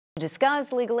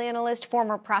Discuss legal analyst,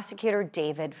 former prosecutor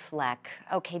David Fleck.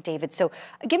 Okay, David, so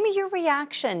give me your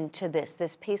reaction to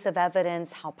this piece of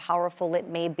evidence, how powerful it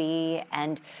may be,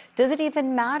 and does it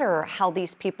even matter how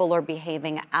these people are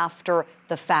behaving after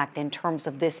the fact in terms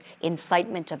of this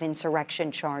incitement of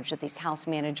insurrection charge that these House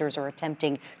managers are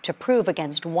attempting to prove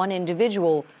against one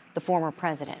individual, the former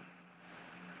president?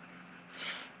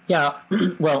 Yeah,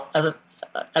 well, as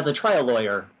a trial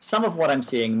lawyer, some of what I'm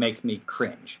seeing makes me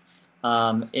cringe.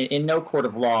 In no court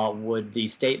of law would the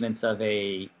statements of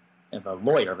a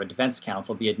lawyer, of a defense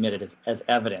counsel, be admitted as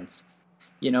evidence.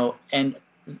 And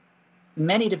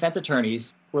many defense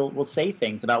attorneys will say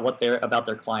things about about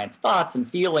their client's thoughts and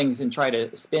feelings and try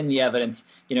to spin the evidence,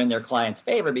 in their client's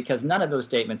favor, because none of those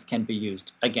statements can be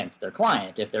used against their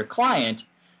client. If their client,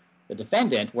 the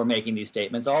defendant, were making these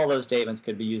statements, all those statements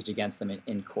could be used against them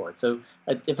in court. So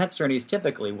defense attorneys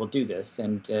typically will do this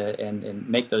and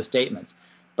make those statements.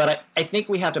 But I think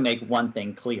we have to make one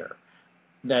thing clear,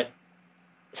 that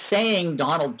saying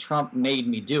Donald Trump made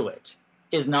me do it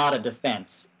is not a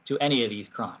defense to any of these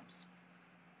crimes.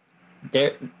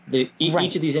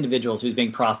 Each of these individuals who's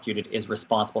being prosecuted is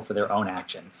responsible for their own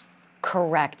actions.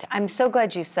 Correct. I'm so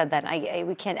glad you said that.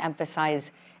 We can't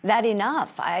emphasize that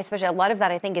enough. Especially a lot of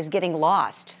that, I think, is getting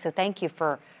lost. So thank you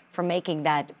for making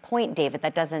that point, David.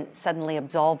 That doesn't suddenly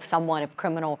absolve someone of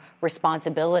criminal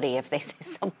responsibility if they say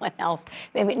someone else.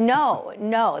 I mean,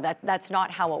 no, that's not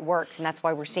how it works. And that's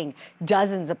why we're seeing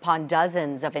dozens upon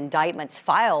dozens of indictments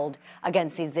filed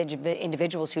against these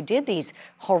individuals who did these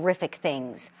horrific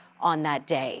things on that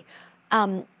day.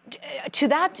 To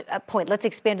that point, let's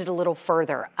expand it a little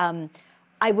further.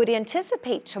 I would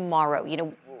anticipate tomorrow,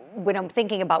 when I'm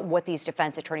thinking about what these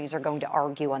defense attorneys are going to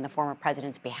argue on the former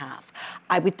president's behalf,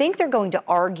 I would think they're going to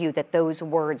argue that those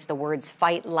words, the words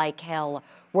 "fight like hell,"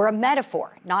 were a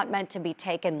metaphor, not meant to be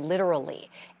taken literally.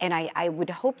 And I would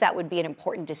hope that would be an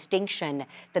important distinction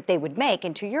that they would make.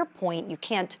 And to your point, you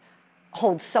can't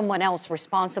hold someone else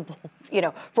responsible,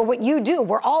 for what you do.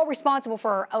 We're all responsible for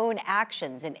our own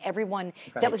actions, and everyone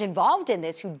that was involved in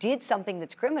this who did something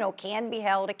that's criminal can be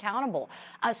held accountable.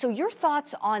 So your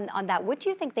thoughts on that? What do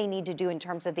you think they need to do in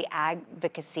terms of the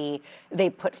advocacy they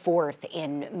put forth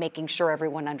in making sure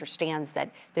everyone understands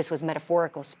that this was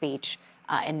metaphorical speech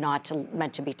and not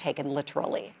meant to be taken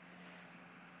literally?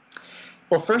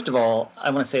 Well, first of all,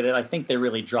 I want to say that I think they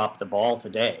really dropped the ball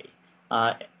today.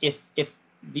 If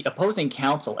the opposing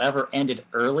counsel ever ended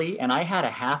early and I had a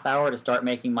half hour to start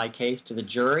making my case to the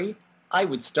jury, I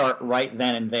would start right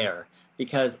then and there,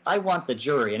 because I want the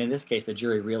jury, and in this case the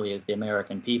jury really is the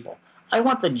American people, I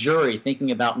want the jury thinking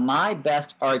about my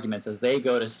best arguments as they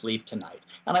go to sleep tonight.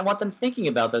 And I want them thinking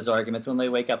about those arguments when they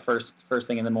wake up first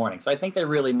thing in the morning. So I think they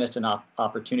really missed an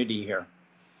opportunity here.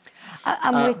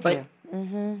 I'm with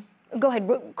you. Go ahead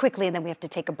quickly, and then we have to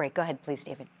take a break. Go ahead, please,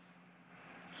 David.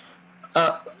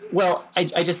 Well,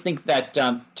 I just think that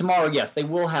tomorrow, yes, they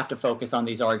will have to focus on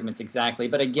these arguments exactly.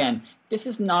 But again, this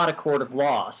is not a court of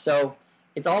law. So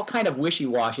it's all kind of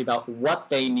wishy-washy about what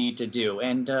they need to do.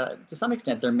 And to some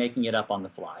extent, they're making it up on the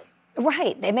fly.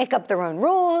 Right. They make up their own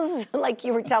rules, like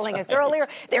you were telling us earlier.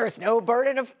 There's no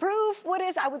burden of proof. What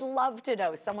is? I would love to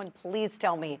know. Someone please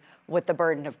tell me what the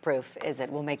burden of proof is.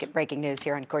 We'll make it breaking news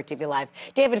here on Court TV Live.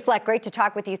 David Fleck, great to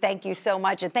talk with you. Thank you so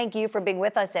much. And thank you for being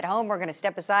with us at home. We're going to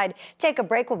step aside, take a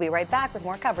break. We'll be right back with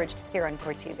more coverage here on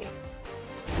Court TV.